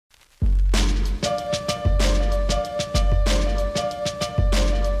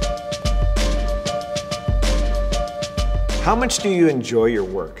How much do you enjoy your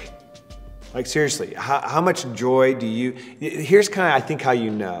work? Like seriously, how much joy do you, here's kind of, I think how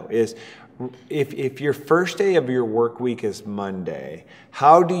you know is if your first day of your work week is Monday,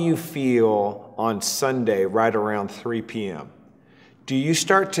 how do you feel on Sunday right around 3 p.m.? Do you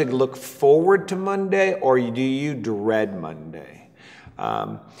start to look forward to Monday or do you dread Monday?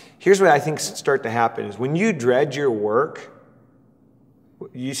 Here's what I think start to happen is when you dread your work,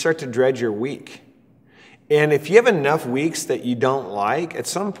 you start to dread your week. And if you have enough weeks that you don't like, at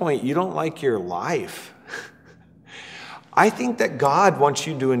some point you don't like your life. I think that God wants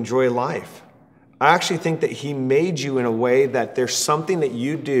you to enjoy life. I actually think that He made you in a way that there's something that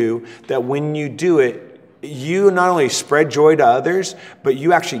you do that when you do it, you not only spread joy to others, but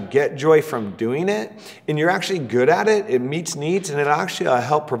you actually get joy from doing it. And you're actually good at it. It meets needs and it actually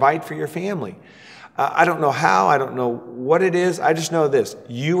help provide for your family. I don't know how, I don't know what it is. I just know this.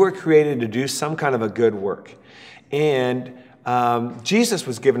 You were created to do some kind of a good work. And Jesus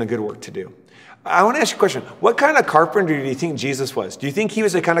was given a good work to do. I want to ask you a question. What kind of carpenter do you think Jesus was? Do you think He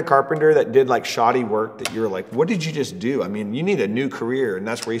was the kind of carpenter that did like shoddy work that you're like, what did you just do? I mean, you need a new career. And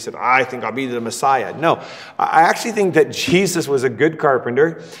that's where He said, I think I'll be the Messiah. No, I actually think that Jesus was a good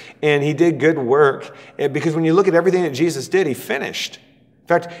carpenter and He did good work. Because when you look at everything that Jesus did, He finished.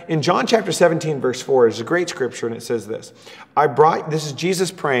 In fact, in John chapter 17, verse 4, is a great scripture, and it says this. This is Jesus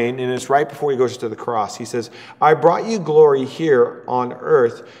praying, and it's right before He goes to the cross. He says, I brought you glory here on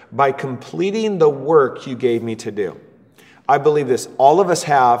earth by completing the work you gave me to do. I believe this. All of us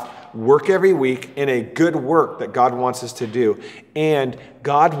have work every week in a good work that God wants us to do. And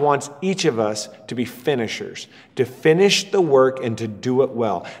God wants each of us to be finishers, to finish the work and to do it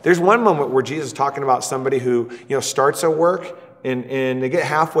well. There's one moment where Jesus is talking about somebody who, starts a work, and they get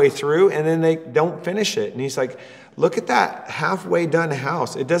halfway through and then they don't finish it. And He's like, look at that halfway done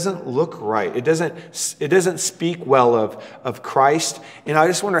house. It doesn't look right. It doesn't speak well of Christ. And I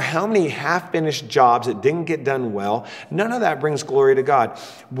just wonder how many half-finished jobs that didn't get done well, none of that brings glory to God.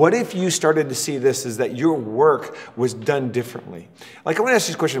 What if you started to see this as that your work was done differently? Like I want to ask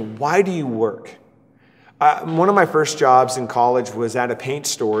you this question, why do you work? One of my first jobs in college was at a paint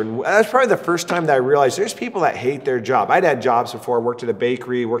store, and that's probably the first time that I realized there's people that hate their job. I'd had jobs before. I worked at a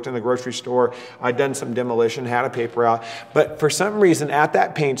bakery, worked in the grocery store. I'd done some demolition, had a paper out. But for some reason, at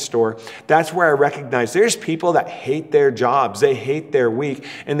that paint store, that's where I recognized there's people that hate their jobs. They hate their week,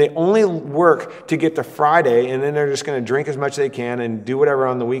 and they only work to get to Friday, and then they're just going to drink as much as they can and do whatever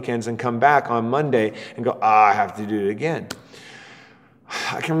on the weekends and come back on Monday and go, I have to do it again.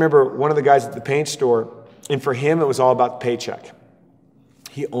 I can remember one of the guys at the paint store, and for him, it was all about the paycheck.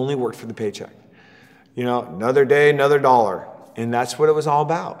 He only worked for the paycheck. Another day, another dollar. And that's what it was all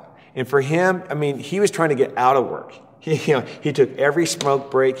about. And for him, he was trying to get out of work. He took every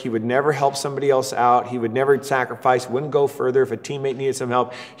smoke break. He would never help somebody else out. He would never sacrifice, wouldn't go further if a teammate needed some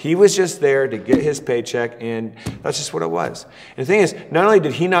help. He was just there to get his paycheck, and that's just what it was. And the thing is, not only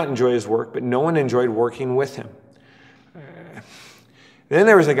did he not enjoy his work, but no one enjoyed working with him. Then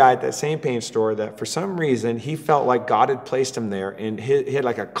there was a guy at that same paint store that for some reason he felt like God had placed him there and he had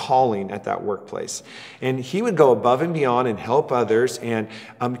like a calling at that workplace. And he would go above and beyond and help others and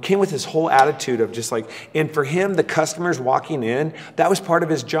came with this whole attitude of just like, and for him, the customers walking in, that was part of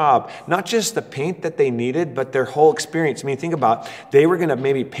his job. Not just the paint that they needed, but their whole experience. Think about they were going to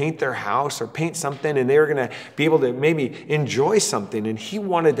maybe paint their house or paint something and they were going to be able to maybe enjoy something. And he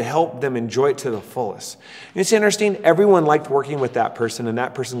wanted to help them enjoy it to the fullest. And it's interesting, everyone liked working with that person. And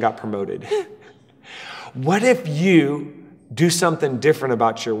that person got promoted. What if you do something different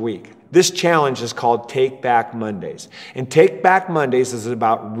about your week? This challenge is called Take Back Mondays. And Take Back Mondays is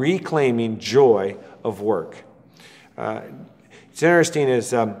about reclaiming joy of work. It's interesting is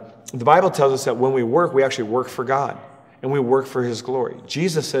the Bible tells us that when we work, we actually work for God. And we work for His glory.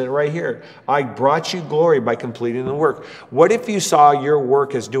 Jesus said it right here. I brought you glory by completing the work. What if you saw your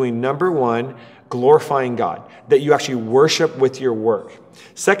work as doing, number one, glorifying God, that you actually worship with your work?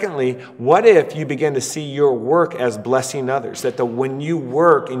 Secondly, what if you begin to see your work as blessing others? That when you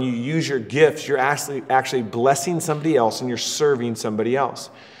work and you use your gifts, you're actually blessing somebody else and you're serving somebody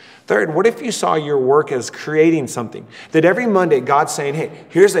else. Third, what if you saw your work as creating something? That every Monday, God's saying, hey,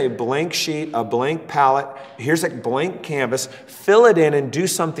 here's a blank sheet, a blank palette, here's a blank canvas, fill it in and do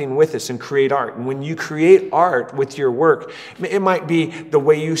something with this and create art. And when you create art with your work, it might be the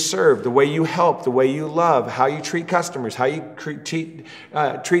way you serve, the way you help, the way you love, how you treat customers, how you treat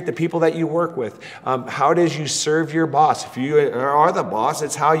the people that you work with, how it is you serve your boss. If you are the boss,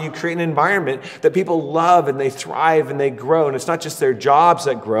 it's how you create an environment that people love and they thrive and they grow. And it's not just their jobs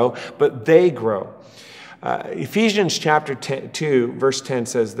that grow, but they grow. Ephesians chapter 2, verse 10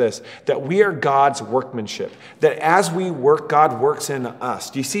 says this, that we are God's workmanship, that as we work, God works in us.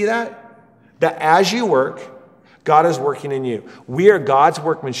 Do you see that? That as you work, God is working in you. We are God's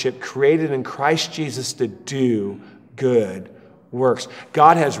workmanship created in Christ Jesus to do good works.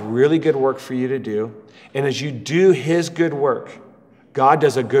 God has really good work for you to do. And as you do his good work, God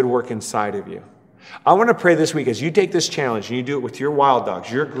does a good work inside of you. I want to pray this week as you take this challenge and you do it with your wild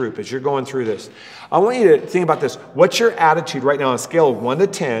dogs, your group, as you're going through this. I want you to think about this. What's your attitude right now on a scale of 1 to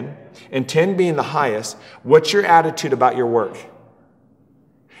 10, and 10 being the highest? What's your attitude about your work?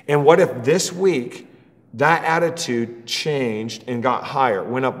 And what if this week that attitude changed and got higher,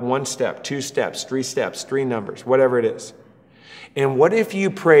 went up 1 step, 2 steps, 3 numbers, whatever it is? And what if you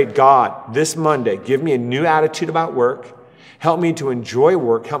prayed, God, this Monday, give me a new attitude about work. Help me to enjoy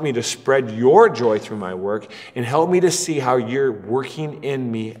work. Help me to spread your joy through my work. And help me to see how you're working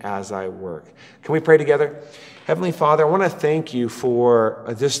in me as I work. Can we pray together? Heavenly Father, I want to thank you for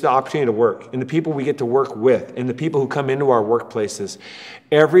the opportunity to work and the people we get to work with and the people who come into our workplaces.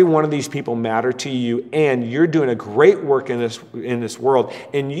 Every one of these people matter to you, and you're doing a great work in this world,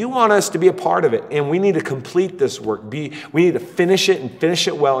 and you want us to be a part of it, and we need to complete this work. We need to finish it and finish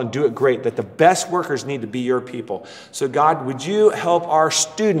it well and do it great, that the best workers need to be your people. So God, would you help our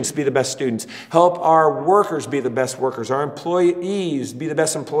students be the best students, help our workers be the best workers, our employees be the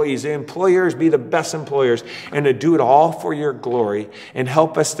best employees, the employers be the best employers, and to do it all for your glory, and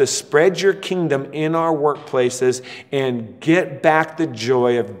help us to spread your kingdom in our workplaces and get back the joy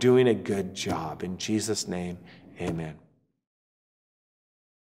of doing a good job. In Jesus' name, amen.